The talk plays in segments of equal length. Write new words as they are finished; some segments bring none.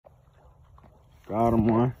Got him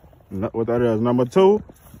one. What that is? Number two?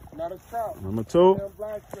 Not a trout. Number two?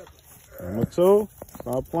 Black stripper. Number two?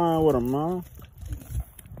 Stop playing with him, man.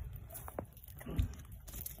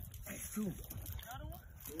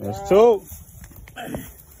 That's two.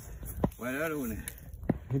 Where the other one is?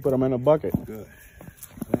 He put them in a bucket. Good.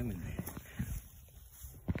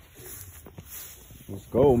 Let's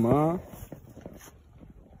go, man.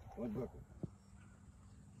 What bucket?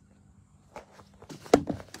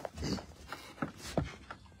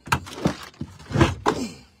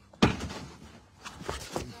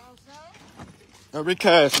 Every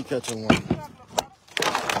cast you catching one.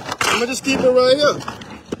 I'm gonna just keep it right here.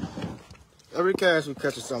 Every cast we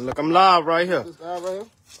catching something. Look, I'm live right here. This guy right here?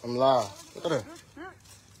 I'm live. Look at that.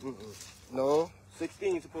 No,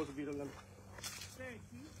 16 is supposed to be the limit.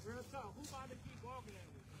 Real talk. Who about to keep walking at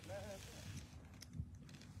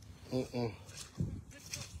me?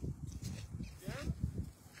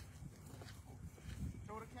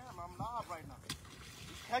 Show the camera. I'm live right now.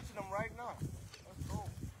 He's catching them right now. Let's go.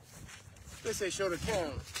 They say show the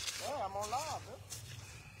camera. Yeah, I'm on live, man.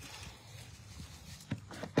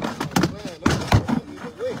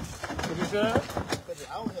 What you said?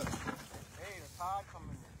 Out here. Hey, the tide coming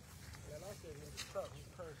in. Yeah, I said the truck. He's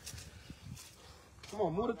crazy. Come on,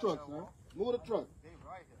 move the truck, man. Move the truck. They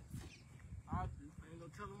right here. I ain't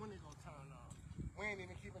gonna tell them when they gonna turn on. We ain't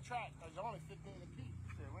even keeping track, because you're only 15 a piece.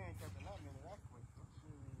 Shit, we ain't catching that many that quick.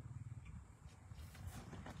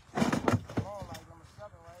 Come on, like number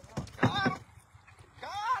 7 right now. Got him!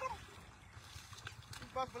 Got him! You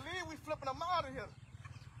best believe we flipping them out of here.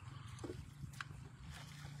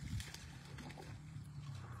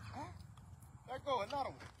 Let go,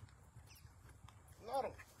 another one. Another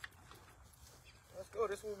one. Let's go,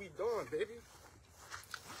 this is what we doing, baby.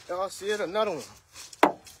 Y'all see it, another one.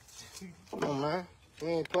 Come on, man. We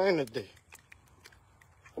ain't playing today.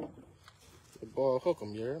 The ball hook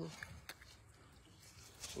them, you hear me?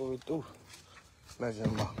 That's what we do. Measure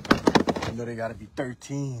them up. You know they gotta be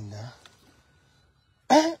 13 now.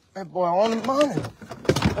 That boy on the money.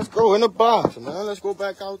 Let's go in the box, man. Let's go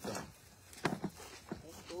back out there.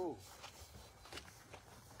 Let's go.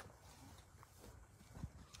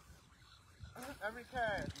 Every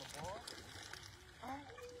cash, my boy.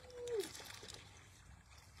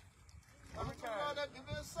 Every cash. Give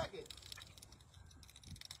me a second.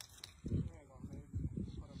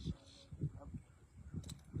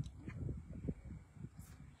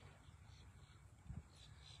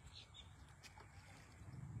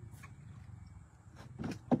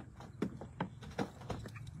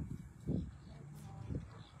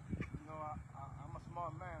 I'm a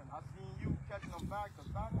smart man. I seen you catching them back to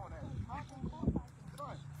back on that.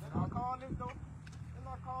 Then I call this though. Then I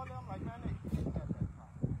call them like, man, they getting at that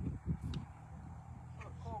time. Put a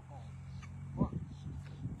cork on. What?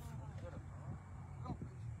 Get it, man. Look,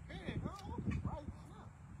 big, huh? Look, right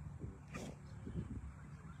here.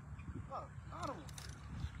 Look, another one.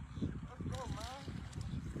 Let's go, man.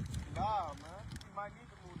 Nah, man. You might need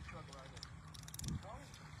to move the truck right here.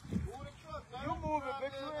 Move the truck, man. You move it,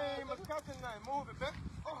 bitch. You ain't even catching nothing. Move it, bitch.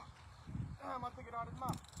 Oh, damn, I took it out of his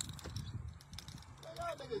mouth.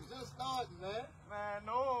 Y'all niggas just starting, man. Man,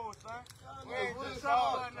 no, son. We ain't just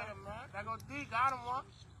starting, man. That go D, got him one.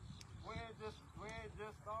 We ain't just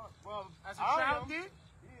starting. Well, That's a trout D?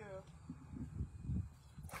 Yeah.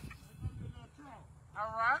 All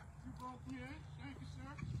right. You broke here. Thank you, sir.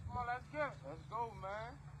 Come on, let's get it. Let's go,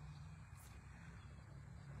 man.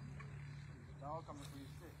 Dog coming for your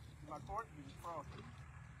shit. My court be just frosty.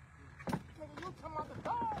 Nigga, you come out the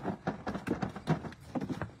dog.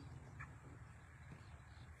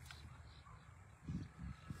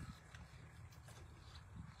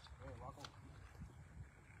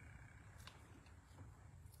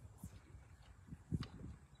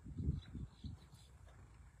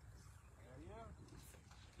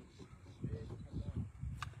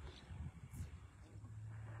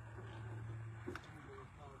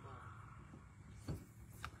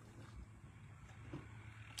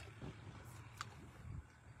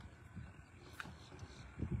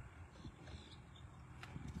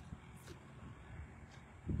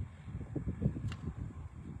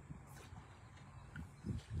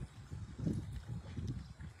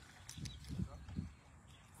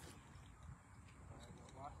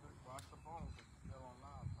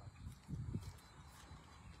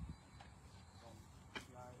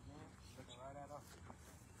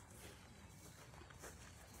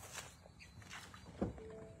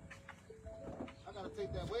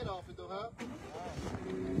 Take that weight off it though, huh?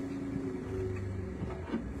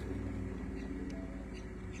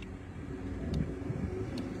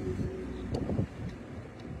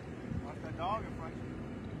 Watch that dog in front of you.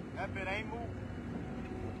 That bit ain't moving.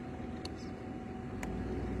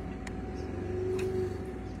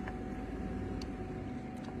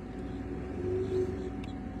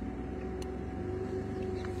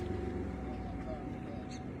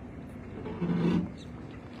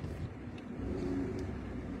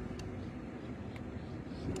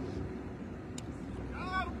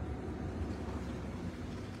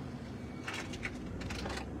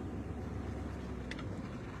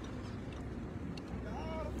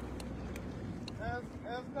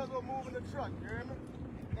 That's because we're moving the truck, you hear me?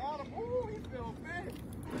 Got him. Ooh, he feel big.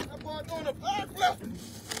 That boy doing a backflip.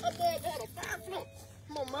 That boy doing a backflip.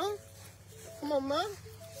 Come on, man. Come on, man.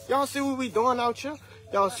 Y'all see what we doing out here?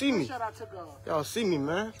 Y'all see me. Y'all see me,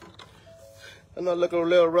 man. I know I look a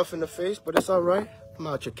little rough in the face, but it's all right. I'm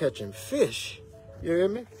out here catching fish. You hear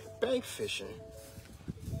me? Bank fishing.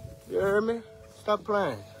 You hear me? Stop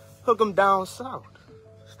playing. Hook them down south.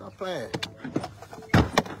 Stop playing.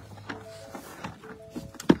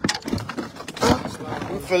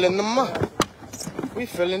 We filling them up. We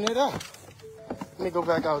filling it up. Let me go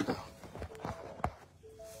back out there.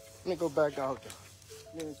 Let me go back out there.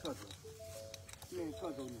 Me and Cuzzo. Me and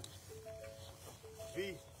Cuzzo now.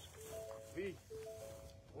 V. V.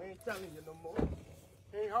 We ain't telling you no more.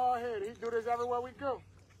 He ain't hard-headed. He do this everywhere we go.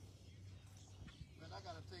 Man, I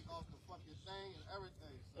gotta take off the fucking thing and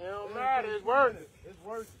everything. It don't matter. It's worth it. It's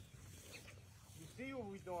worth it. You see what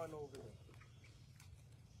we doing over there.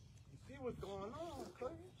 You see what's going on,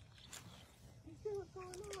 Craig? You see what's going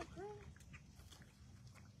on, Craig?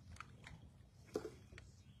 There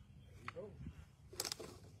you go.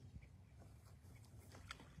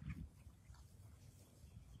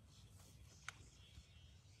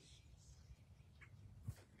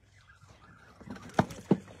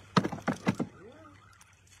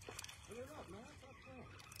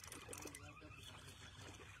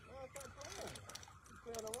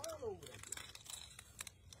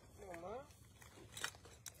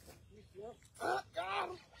 Got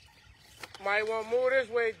him. Might want to move this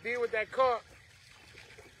way, deal with that car.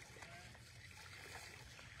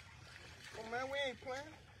 Oh man, we ain't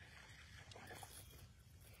playing.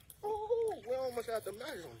 Oh, we almost have to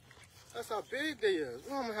measure them. That's how big they is.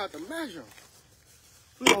 We almost have to measure them.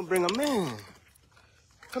 We gonna bring them in.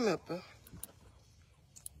 Come here, Bill.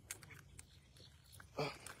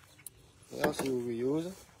 Y'all see what we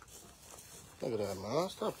using? Look at that, man.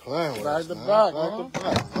 Stop playing with us, man. Back Back to to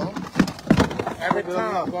back, man. Every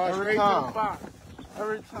time, boy. Every Straight time. to the box.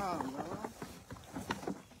 Every time, man.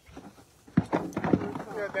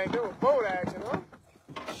 Yeah, they do a boat action, huh?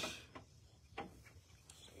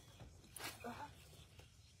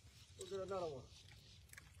 We'll get another one.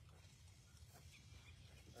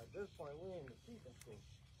 At this point, we ain't in the season too.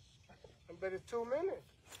 I bet it's 2 minutes.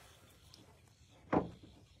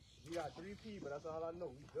 We got 3P, but that's all I know.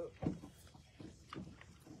 We good.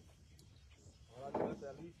 All I know is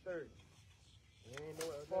at least 30. We ain't know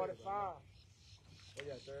what 45. Oh,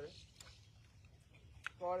 yeah, 30.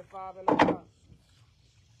 45 and a half.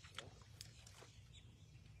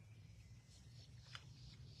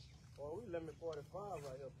 Boy, we limit 45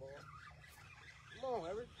 right here, boy. Come on,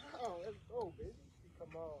 every time. Let's go, baby.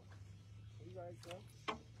 Come on. We right there.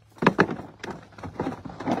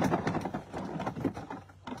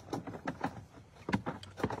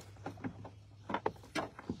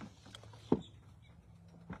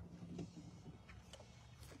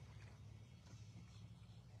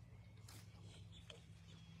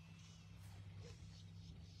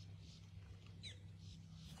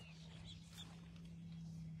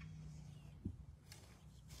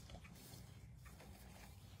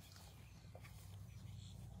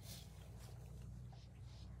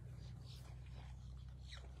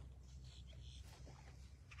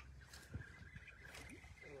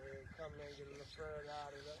 Come in and get a little further out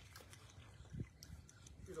of there.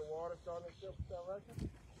 See the water starting to shift direction?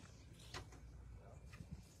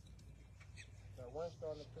 That wind's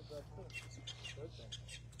starting to pick up too. Good thing.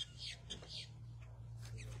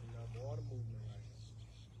 There's enough water movement right now.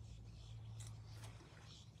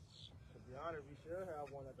 To be honest, we should have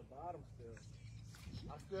one at the bottom still.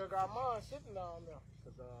 I still got mine sitting down there.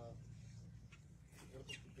 Cause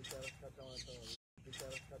we gotta touch on it later.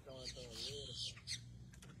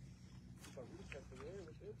 But we check the way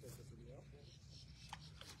with this, it could be up there.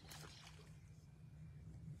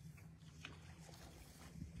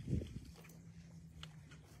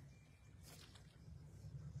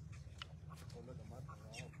 Oh, look at my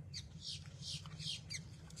thing.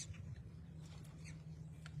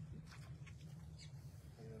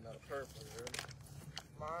 Need another purple, you heard me?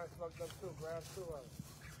 Mine's fucked up too. Grab 2 of them.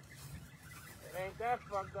 It ain't that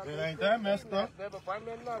fucked up. It ain't that messed up. But bring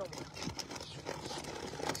me another one.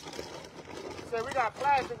 Say we got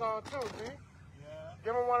plastic on too, see? Yeah.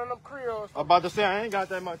 Give him one of them Creoles. I'm about to say, I ain't got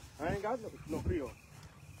that much. I ain't got no Creole.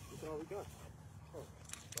 That's all we got.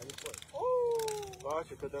 Oh, I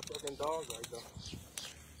should put that fucking dog right there.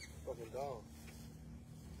 Fucking dog.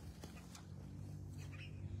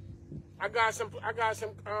 I got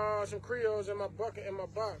some Creoles in my bucket in my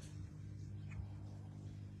box.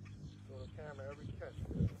 So the camera every catch.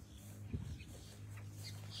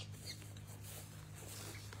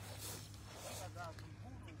 I got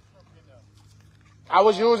I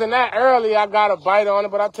was using that earlier. I got a bite on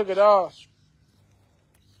it, but I took it off.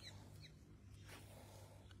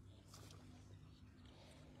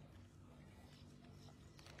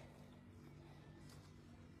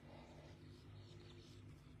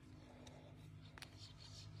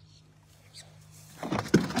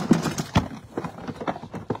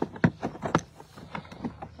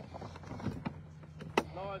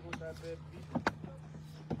 Noise with that big beat.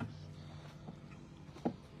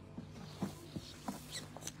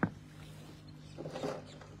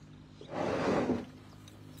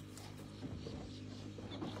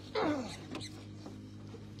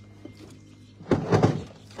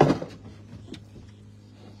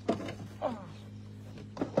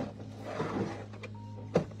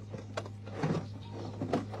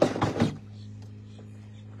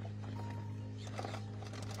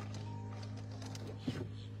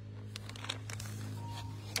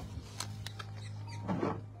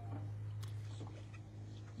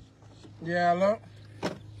 Yeah, look.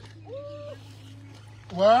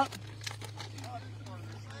 What?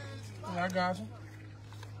 Yeah, I got you.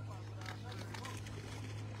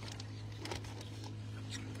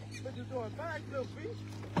 What you doing? Backflip, V?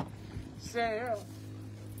 Say, yeah.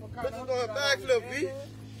 What What you of doing? Backflip, V?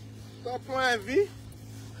 Stop playing, V.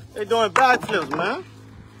 They doing backflips, man.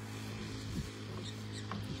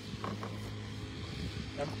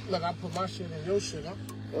 Look, I put my shit in your shit, huh?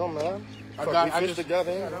 Yo, man. I just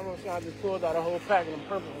together. Yeah, I just pulled out a whole pack of them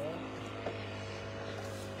purple, man.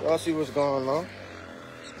 Y'all see what's going on.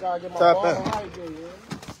 Gotta get my Tap ball in. hydrated, man.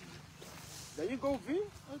 There you go, V.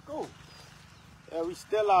 Let's go. Yeah, we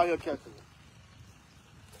still out here catching it.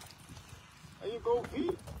 There you go,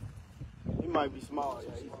 V. He might be small.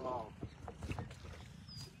 Yeah, he's small.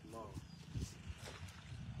 Small.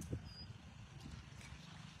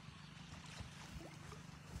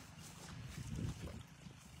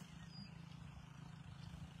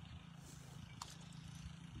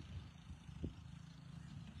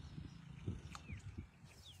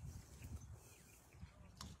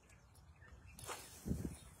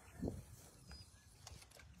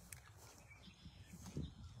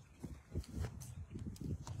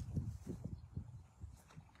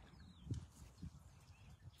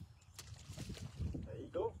 There you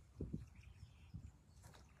go.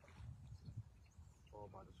 Oh,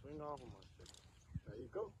 about to swing off of my shit. There you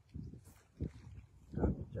go.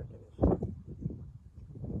 Gotta be checking this shit.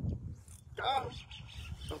 Got him.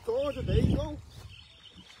 I told you, there you go.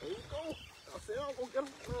 There you go. I said, I'm gonna get him.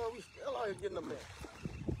 We still out here getting them in.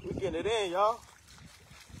 We getting it in, y'all.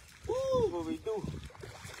 Woo, what we do.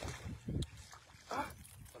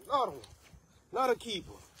 Another one. Another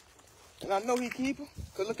keeper. And I know he keeper,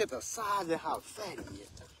 because look at the size and how fat he is.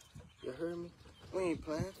 You heard me? We ain't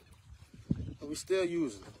playing. And we still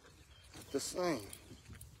using it. The same.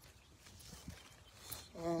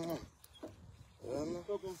 Yeah, no.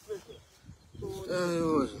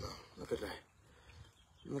 Still using them. Look at that.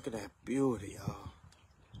 Look at that beauty, y'all.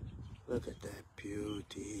 Look at that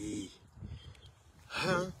beauty.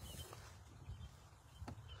 Huh?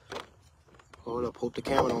 Hold up, hope the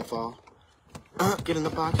camera don't fall. Get in the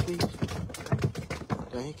box, please.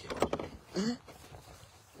 Thank you.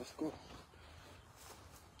 Let's go.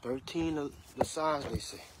 13 the size, they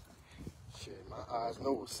say. Shit, my eyes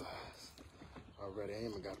know what size. Already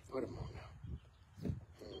aim and gotta put them on now.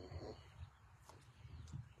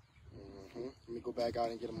 Let me go back out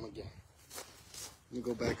and get them again. Let me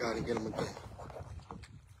go back out and get them again.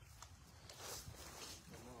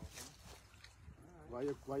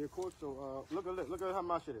 Why your cork so look at how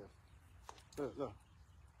much it is. Look.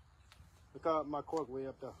 Look how my cork way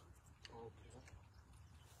up there. Okay.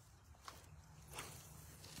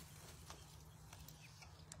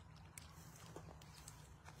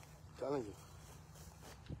 Telling you.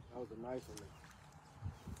 That was a nice one.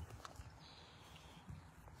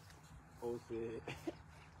 Oh shit.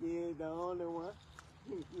 You ain't the only one.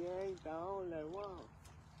 You ain't the only one.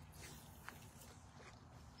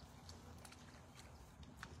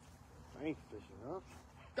 Ain't fishing, huh?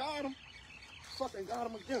 Got him. Fucking got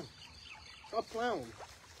him again. Stop playing with me.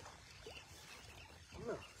 Come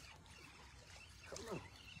on. Come on.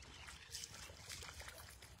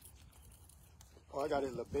 Oh, I got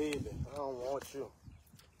his little baby. I don't want you.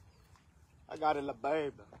 I got his little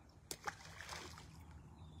baby.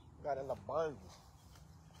 Got his little baby.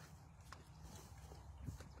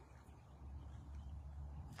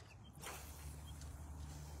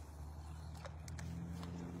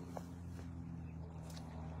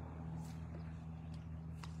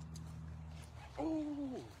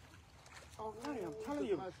 Oh, man, I'm telling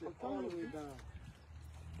you. I'm telling you.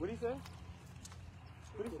 What'd he say?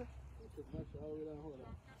 What'd he say?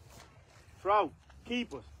 Trout.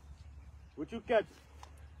 Keepers. What you catching?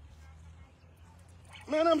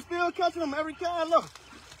 Man, I'm still catching them every time. Look,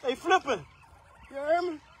 they flipping. You hear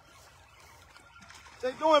me?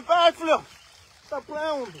 They doing backflips. Stop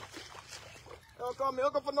playing with me. Don't call me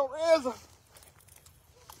looking for no razor.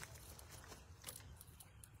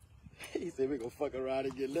 He said we gonna fuck around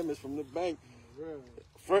and get limits from the bank.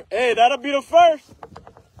 Hey, that'll be the first.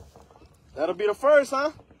 That'll be the first,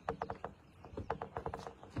 huh?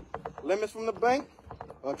 Limits from the bank.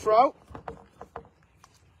 A trout.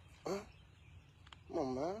 Come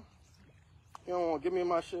on, man. You don't want to give me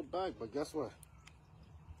my shit back, but guess what?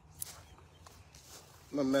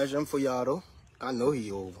 I'm gonna measure him for y'all, though. I know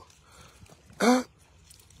he over.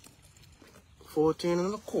 14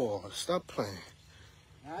 and a quarter. Stop playing.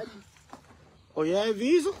 Oh, you had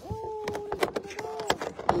Visa?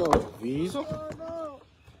 No Visa.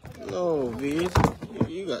 No Visa.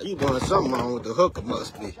 You doing something wrong with the hooker,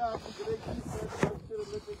 must be.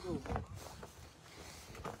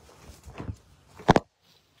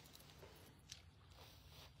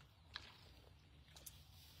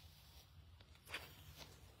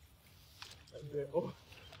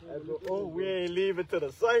 Oh, we ain't leaving till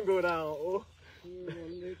the sun go down. Oh,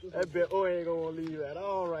 that bit ain't gonna leave at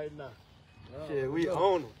all right now. No, shit, we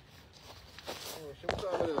own them. Oh, shit,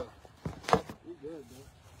 what time it is? We good, man.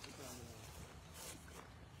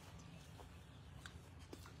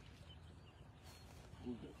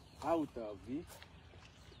 Out there, V.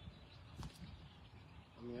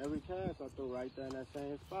 I mean, every chance I throw right there in that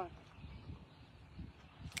same spot.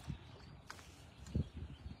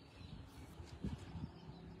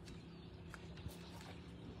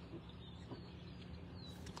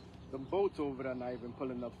 Them boats over there not even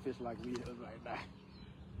pulling up fish like we is right now.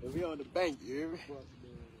 If we on the bank, you hear me?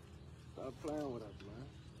 Stop playing with us, man.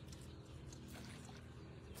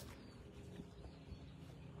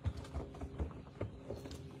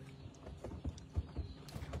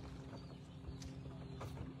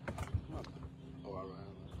 Oh, all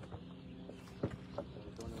right.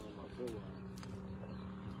 Don't know my silver.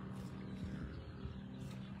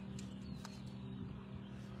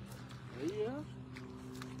 Yeah.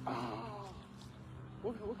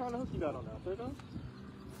 What kind of hook you got on there? Circle?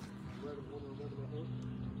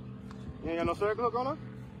 You ain't got no circle hook on there?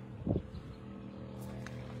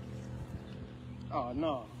 Oh,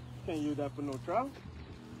 no. Can't use that for no trout.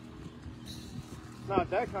 Not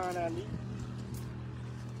that kind, at least.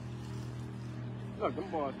 Look, them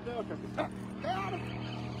boys still catching.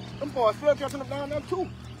 Them boys still catching them down there, too.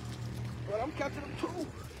 But I'm catching them, too.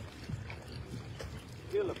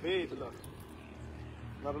 Still a baby, look.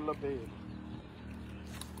 Another little baby.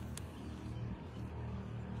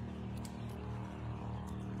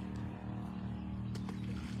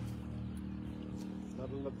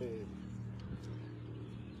 Another little baby.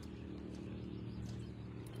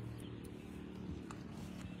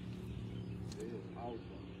 It is awesome.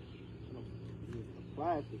 It's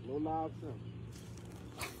plastic, no live shrimp.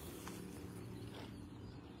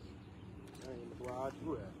 That ain't the garage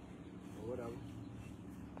you at. Or whatever.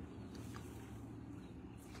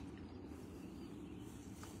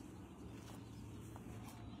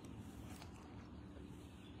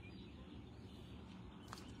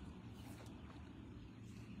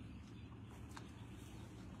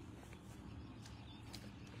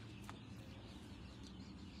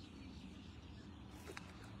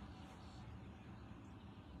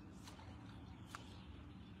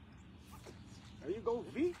 There you go,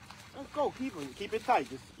 V. Let's go. Keep it tight.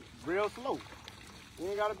 Just real slow. You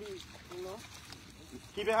ain't gotta be, you know.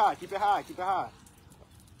 Keep it high. Keep it high. Keep it high.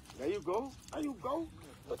 There you go. There you go.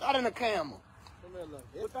 Put that in the camera. Come here,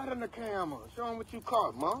 look. Put that in the camera. Show them what you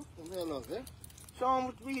caught, Mom. Come here, look. Show them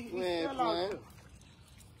what we still out here.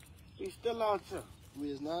 We still out here. We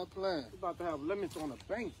is not playing. We about to have limits on the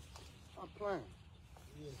bank. Stop playing.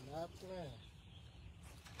 We is not playing.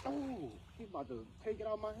 Oh, he about to take it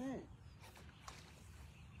out of my hand.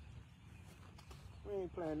 We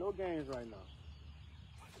ain't playing no games right now.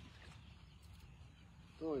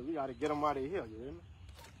 So we gotta get them out of here, you hear me?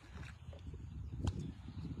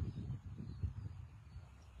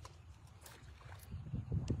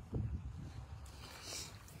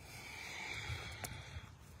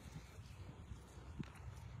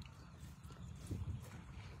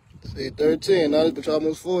 Say 13, now it's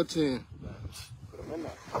almost 14. Put them in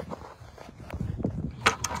there.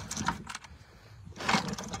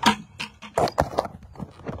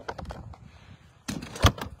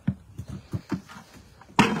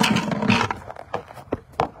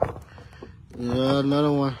 Yeah,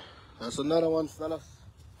 another one. That's another one, fellas.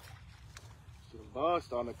 See the bars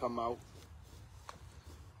starting to come out.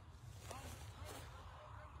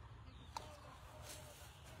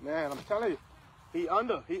 Man, I'm telling you. He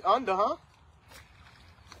under, huh?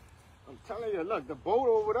 I'm telling you, look, the boat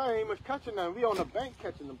over there ain't much catching them. We on the bank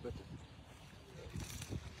catching them bitches.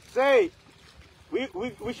 Say, we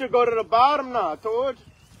should go to the bottom now, I told you.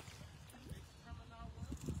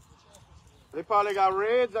 They probably got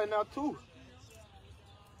reds right now too.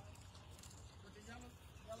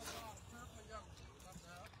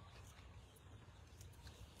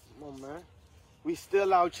 Come on, man. We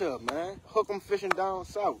still out here, man. Hook 'em fishing down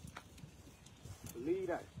south. Believe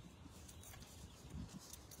that.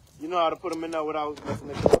 You know how to put them in there without messing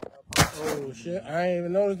it up. Oh, shit. I ain't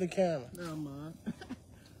even noticed the camera. Never mind.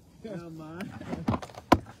 Never mind.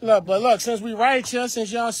 Look, since we right here,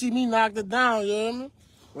 since y'all see me knock it down, you hear me?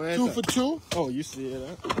 2 for 2. Oh, you see it,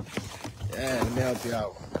 huh? Yeah, let me help you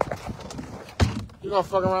out. You gonna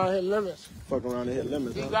fuck around and hit limits. Fuck around and hit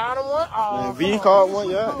limits, You huh? got him one? Oh, Man, V caught one,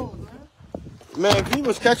 yeah. Cold, man, V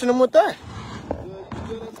was catching them with that. I'm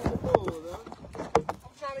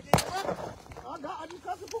trying to get you up. I just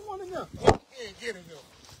got to put one in there. He ain't get it, though.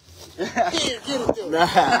 He ain't get it, though. Nah,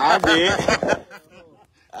 I did.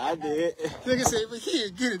 I did. Nigga said, but he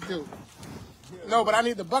ain't get it, though. No, but I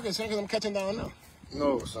need the bucket, son, because I'm catching down now.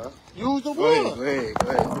 No, son. Use the Go water. ahead,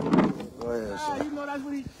 Go ahead, son. You know that's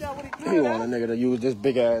what he He did. want a nigga to use this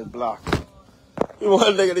big ass block. He want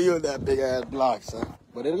a nigga to use that big ass block, son.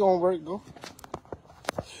 But it's gonna work, go.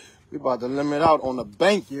 We about to limit out on the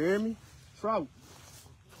bank, you hear me? Trout.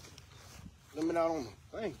 Limit out on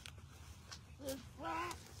the bank. Fish fry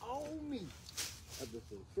on me. I just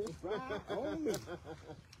said fish fry on me.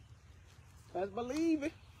 Let's believe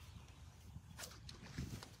it.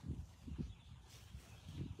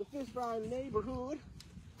 The fish fry neighborhood.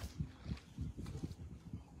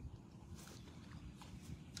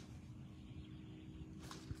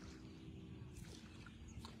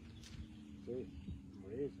 See,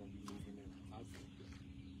 red's gonna be moving in. I think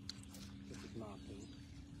this is my opinion.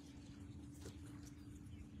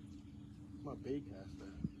 My bait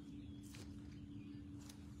caster.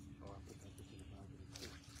 Oh, I put that bitch in the bag of the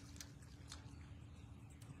fish.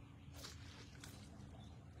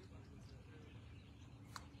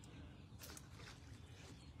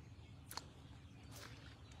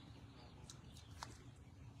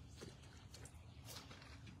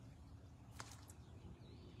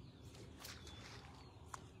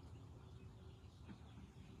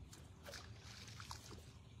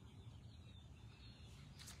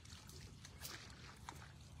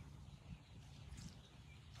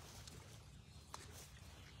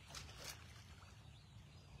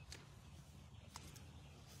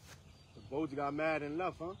 Boats got mad and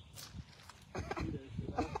left, huh?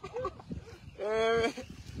 Yeah,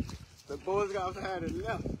 the boats got mad and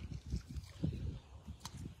left.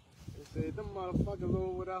 They said, them motherfuckers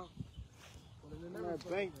over there on that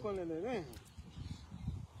bank pulling it in.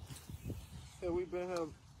 Yeah, we been here.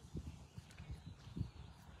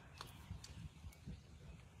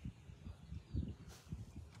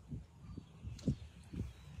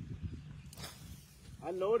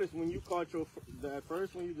 I noticed when you caught that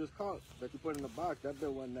first one you just caught that you put in the box, that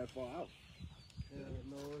bit wasn't that far out. Yeah,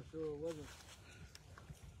 no, it sure wasn't.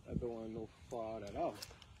 That bit wasn't no far out at all.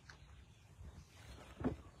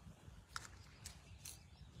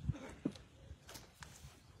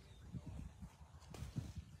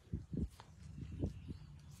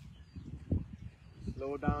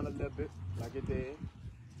 Slow down a little bit, like it did,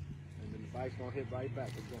 and then the bike's gonna hit right back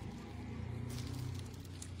again.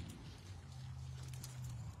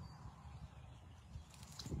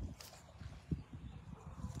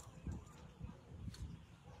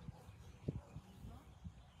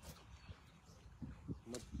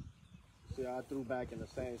 See, I threw back in the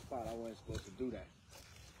same spot. I wasn't supposed to do that.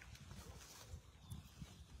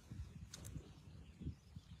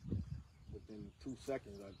 Within 2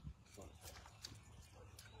 seconds, I fucked.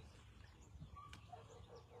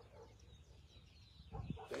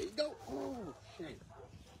 There you go. Oh, shit.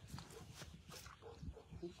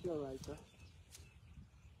 He's still right there.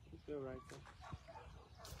 He's still right there.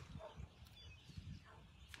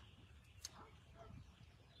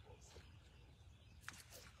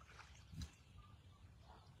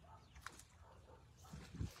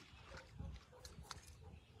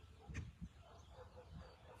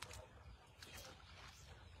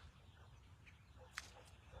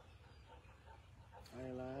 I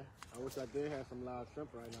ain't lying. I wish I did have some live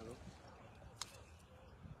shrimp right now, though.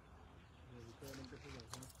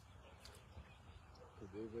 Cause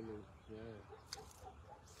they really, yeah.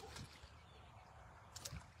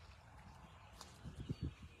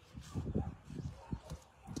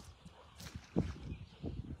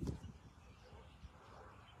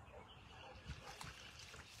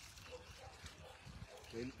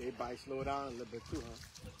 They bite slow down a little bit too, huh?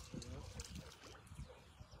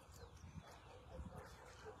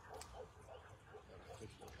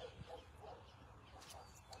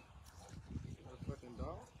 That fucking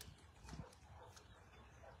dog.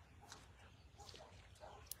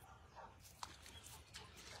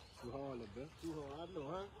 Too hard a little bit. Too hard, I know,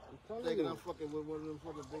 huh? I'm telling Thinking you. I'm fucking with one of them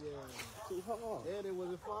fucking big ass. Too hard. And it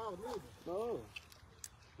wasn't far out neither. No.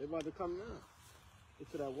 They about to come now.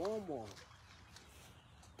 Into that warm water.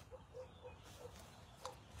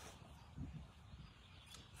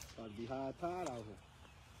 About to be high tide out here.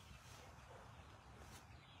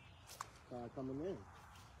 Tide coming in.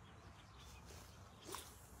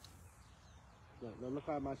 Look, look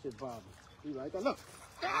how my shit bobbing. See right there, look.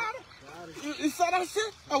 Got it. You saw that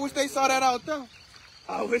shit? I wish they saw that out there.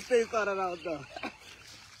 I wish they saw that out there.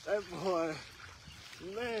 That boy,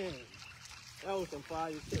 man. That was some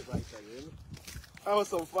fire shit right there, you hear me? That was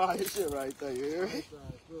some fire shit right there, you hear me?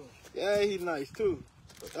 Yeah, he's nice too.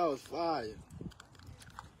 But that was fire.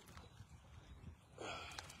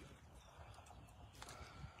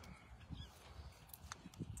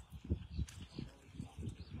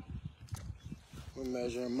 We'll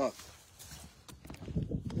measure him up.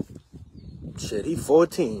 Shit, he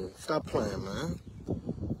 14. Stop playing, man.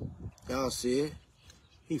 Y'all see it?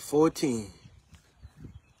 He 14.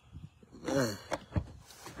 Man.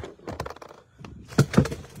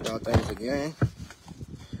 Y'all things again.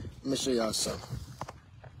 Let me show y'all something.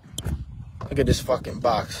 Look at this fucking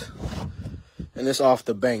box. And it's off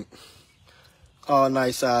the bank. All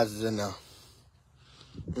nice sizes in there.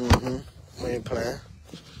 We ain't playing.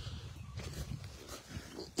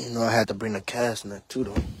 You know I had to bring the cast net too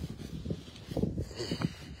though.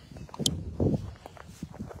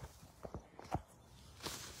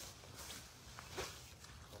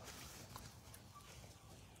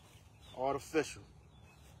 Artificial.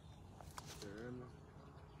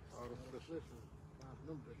 Artificial.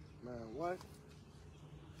 Man, what?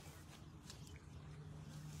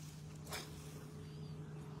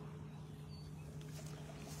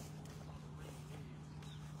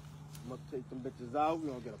 I'm gonna take them bitches out. We're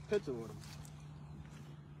gonna get a picture with them.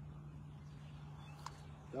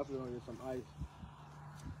 Definitely gonna get some ice.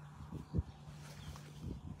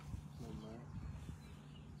 No, man.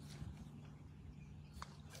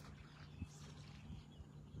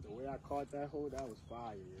 The way I caught that hole, that was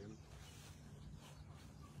fire, man.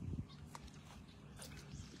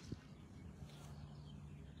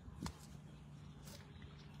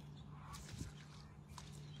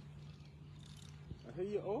 I hear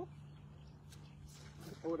you, oh?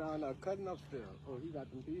 Oh, down there cutting up still. Oh, he got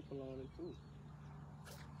them people on it too.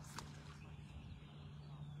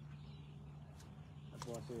 That's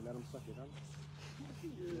why I say let him suck it, huh?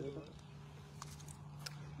 Yeah.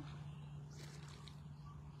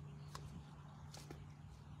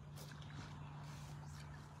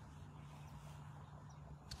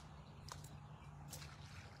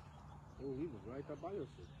 Oh, he was right up by your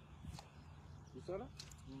shit. You saw that?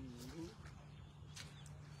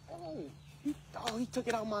 Oh, he took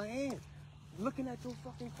it out of my hand. Looking at your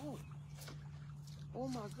fucking phone. Oh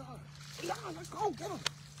my God. Nah, let's go, get him.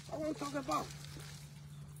 That's what I'm talking about.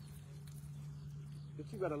 But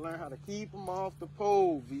you gotta learn how to keep him off the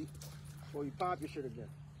pole, V, before you pop your shit again.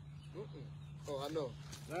 Oh, I know.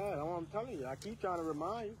 Yeah, that's what I'm telling you. I keep trying to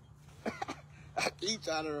remind you. I keep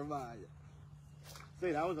trying to remind you.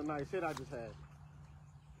 See, that was a nice hit I just had.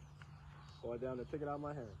 Boy, down there, took it out of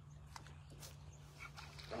my hand.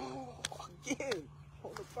 Oh, again.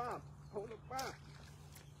 Hold the pop. Hold the pop.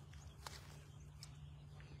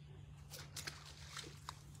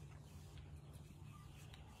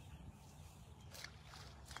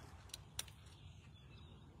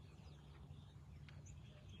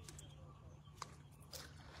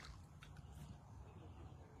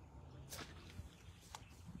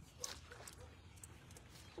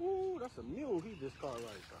 Ooh, that's a mule he just caught right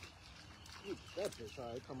there. Look at that bitch,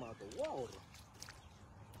 how it come out the water.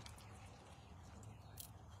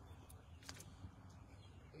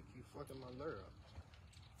 They keep fucking my lure up.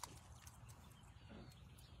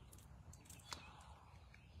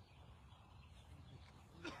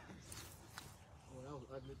 Oh, that was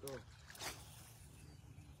ugly though.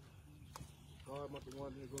 God must have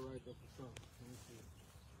wanted me to go right there for something. Let me see.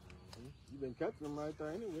 You've been catching them right there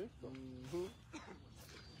anyway. So.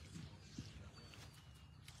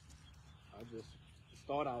 I just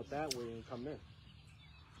start out that way and come in.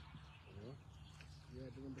 Yeah,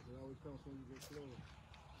 doing because I always come when you get close.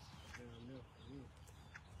 Down there.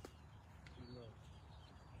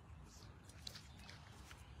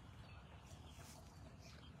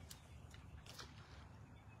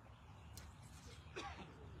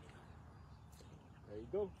 There you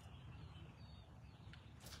go.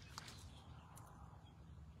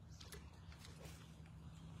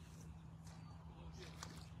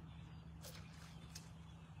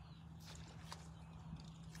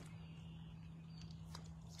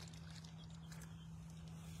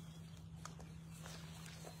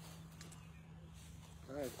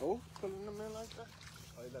 All right, pulling them in like that?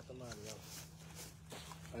 Oh, you let them out of y'all.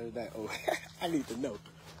 Or is that I need to know.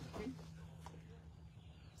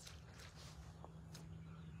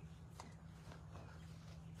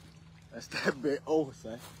 That's that big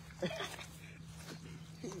son.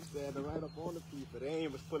 He standing right up on the piece, but they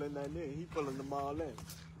ain't was pulling that in. He pulling them all in.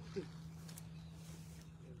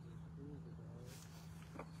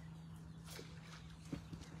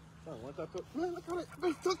 Oh, once I took, man, look how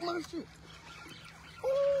they took my shit.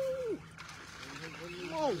 Ooh!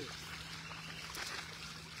 Come on.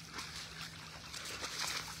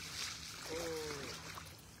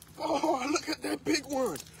 Oh, look at that big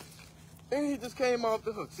one. And he just came off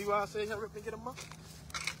the hook. See why I say hurry up and get him up?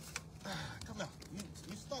 Come on.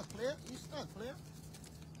 You stuck, player. You stuck, player.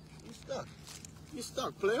 You stuck. You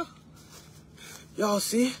stuck, player. Y'all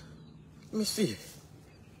see? Let me see.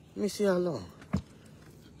 Let me see how long.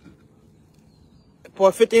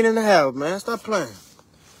 Boy, 15 and a half, man. Stop playing.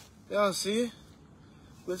 Y'all see it?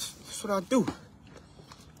 That's what I do.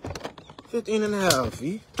 15 and a half,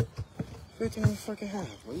 V. 15 and a fucking half,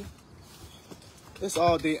 V. This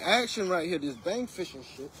all day action right here, this bang fishing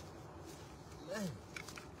shit. Man.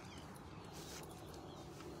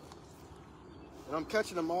 And I'm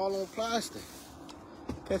catching them all on plastic.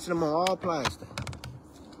 Catching them on all plastic.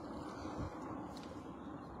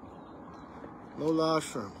 No live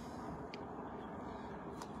shrimp.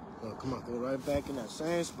 Oh, come on, go right back in that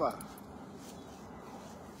same spot.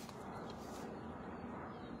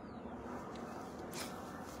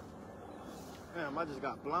 Damn, I just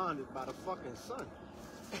got blinded by the fucking sun.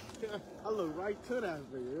 I look right to that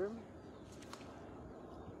thing, you hear me?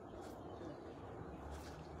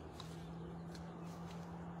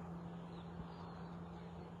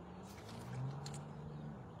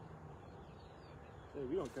 Hey,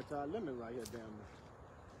 we gonna catch our limit right here, damn it.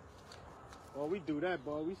 Boy, we do that,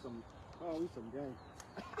 boy. We some gang.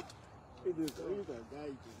 we some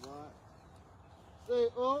gang, boy. Say,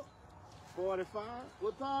 45.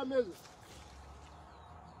 What time is it?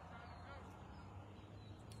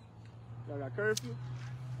 Y'all got curfew?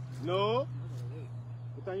 No.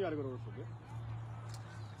 What time you gotta go to work for, bitch?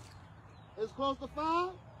 It's close to 5?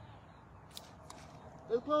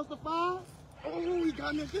 It's close to 5? Oh, he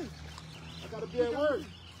got me again. I gotta be at work.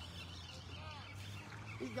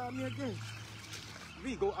 He got me again.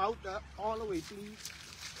 We go out that all the way, please.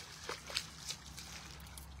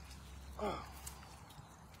 Oh.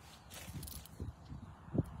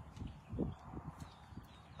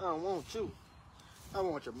 I don't want you. I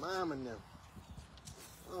want your mom and them.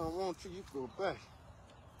 I don't want you. You go back.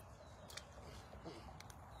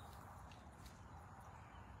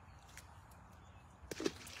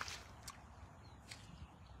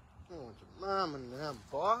 I want your mom and them,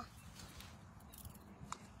 boy.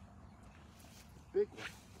 Big one.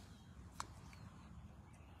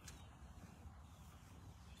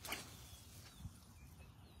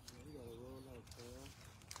 You gotta roll out, man.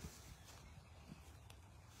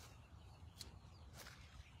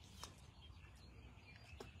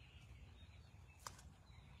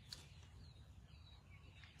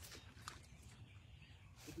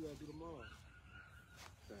 What you gotta do tomorrow?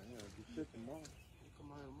 Damn, yeah, do shit tomorrow. You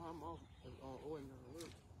come out here, mom off. Ain't gonna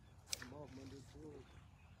work. I'm off Monday, Tuesday.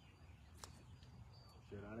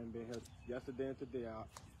 Shit, I done been here yesterday and today. I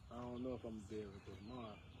don't know if I'm gonna be able to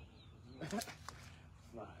tomorrow.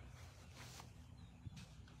 Slide.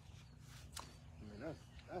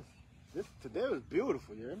 I mean, this today was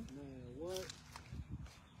beautiful, you hear me? Man, what?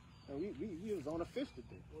 And we was on a fish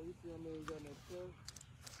today. Well, you see how many got no fish?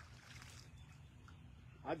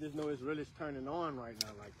 I just know it's really turning on right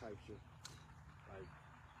now, like type shit. Like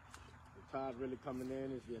the tide really coming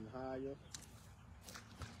in, it's getting higher.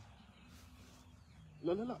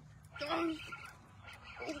 No. Oh. That's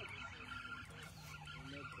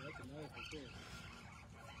a nice thing.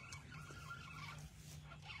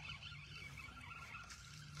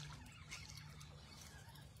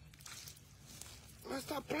 Man,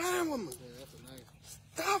 stop playing with me. Yeah, that's a nice.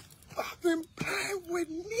 Stop fucking playing with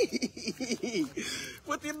me.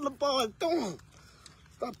 What the little boy doing?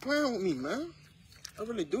 Stop playing with me, man. I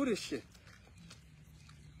really do this shit.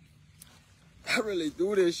 I really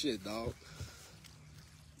do this shit, dog.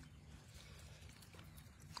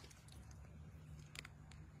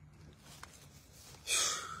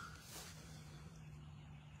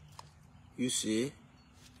 You see?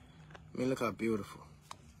 I mean, look how beautiful.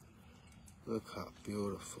 Look how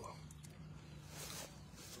beautiful.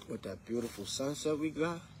 With that beautiful sunset we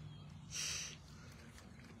got.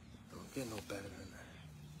 Don't get no better than that.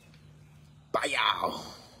 Bye-yow.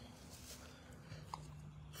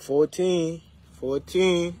 14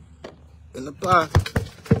 in the box.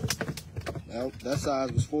 That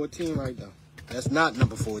size was 14 right there. That's not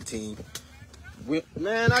number 14.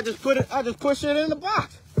 Man, I just pushed it in the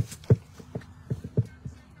box.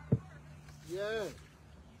 Yeah.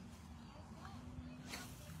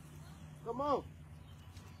 Come on.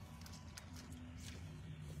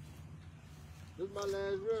 This is my last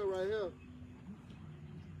reel right here.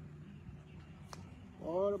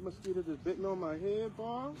 All the mosquitoes just bit me on my head,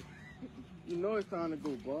 boy. You know it's time to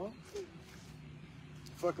go, boy.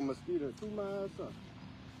 Fucking mosquito, chew my ass up.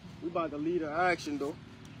 We about to lead the action, though.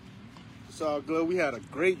 It's all good. We had a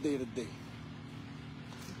great day today.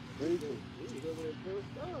 Great day.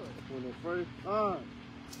 When it first started.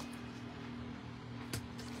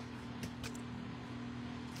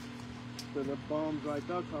 So the bombs right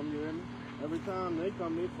there come, you hear me? Every time they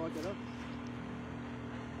come, they fuck it up.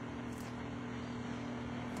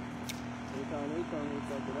 Every time they come, they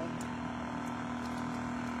fuck it up.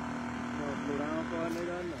 You want to slow down for a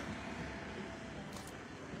nigga or not?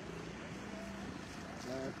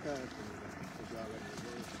 Last pass, nigga. Y'all let me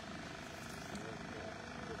go.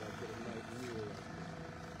 I put a nice mule up.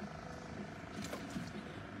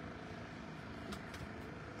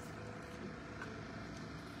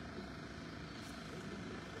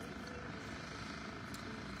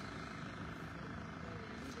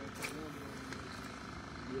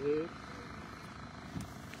 Yeah.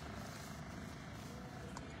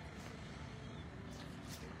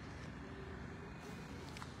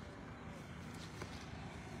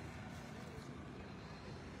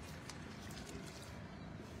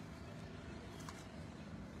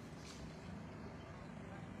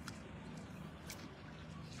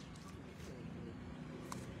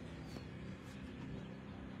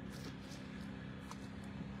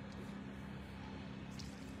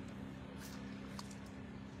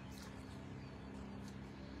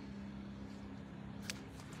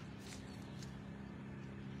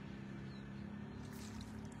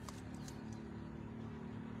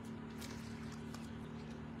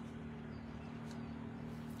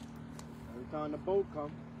 Every time the boat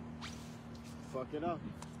come, fuck it up.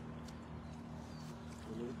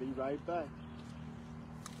 And it'll be right back.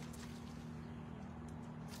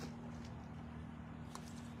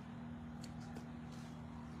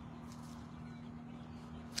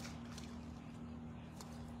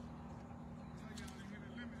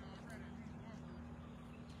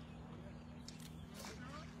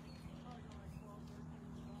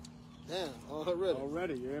 Damn, already.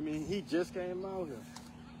 Already, you know what I mean? He just came out here.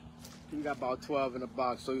 He got about 12 in the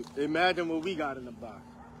box, so imagine what we got in the box.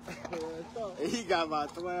 He got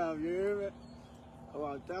about 12, you hear me? Oh,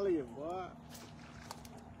 I'm telling you, boy.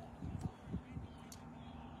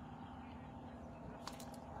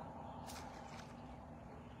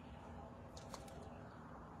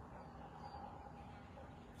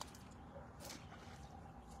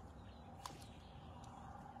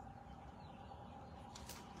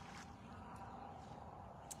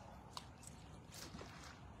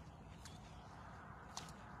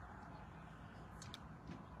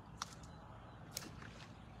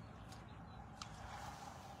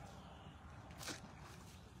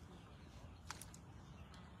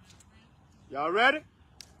 Y'all ready?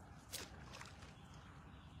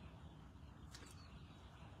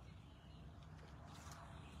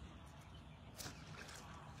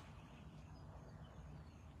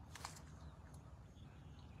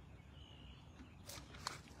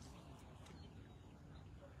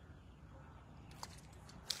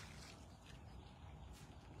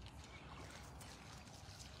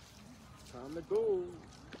 Time to go.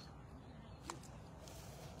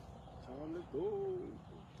 Time to go.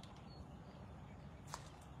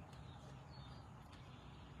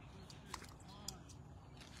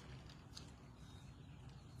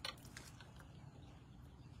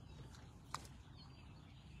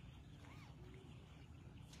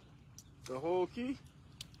 The whole key?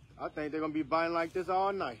 I think they're gonna be biting like this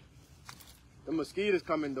all night. The mosquitoes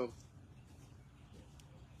coming though.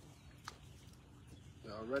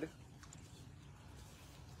 Y'all ready?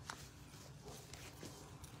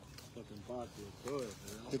 Fucking box is good,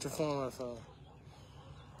 man. Get your phone outside.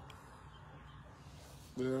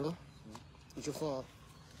 Yeah. Get your phone.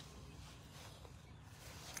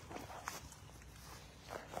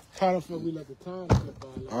 How the fuck we let the time slip by?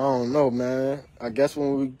 I don't know, man. I guess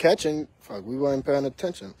when we catching, fuck, we weren't paying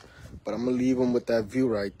attention. But I'm gonna leave them with that view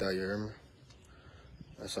right there, you hear me?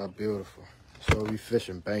 That's how beautiful. So we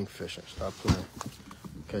fishing, bank fishing. Stop playing.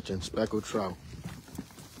 Catching speckled trout.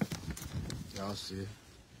 Y'all see it.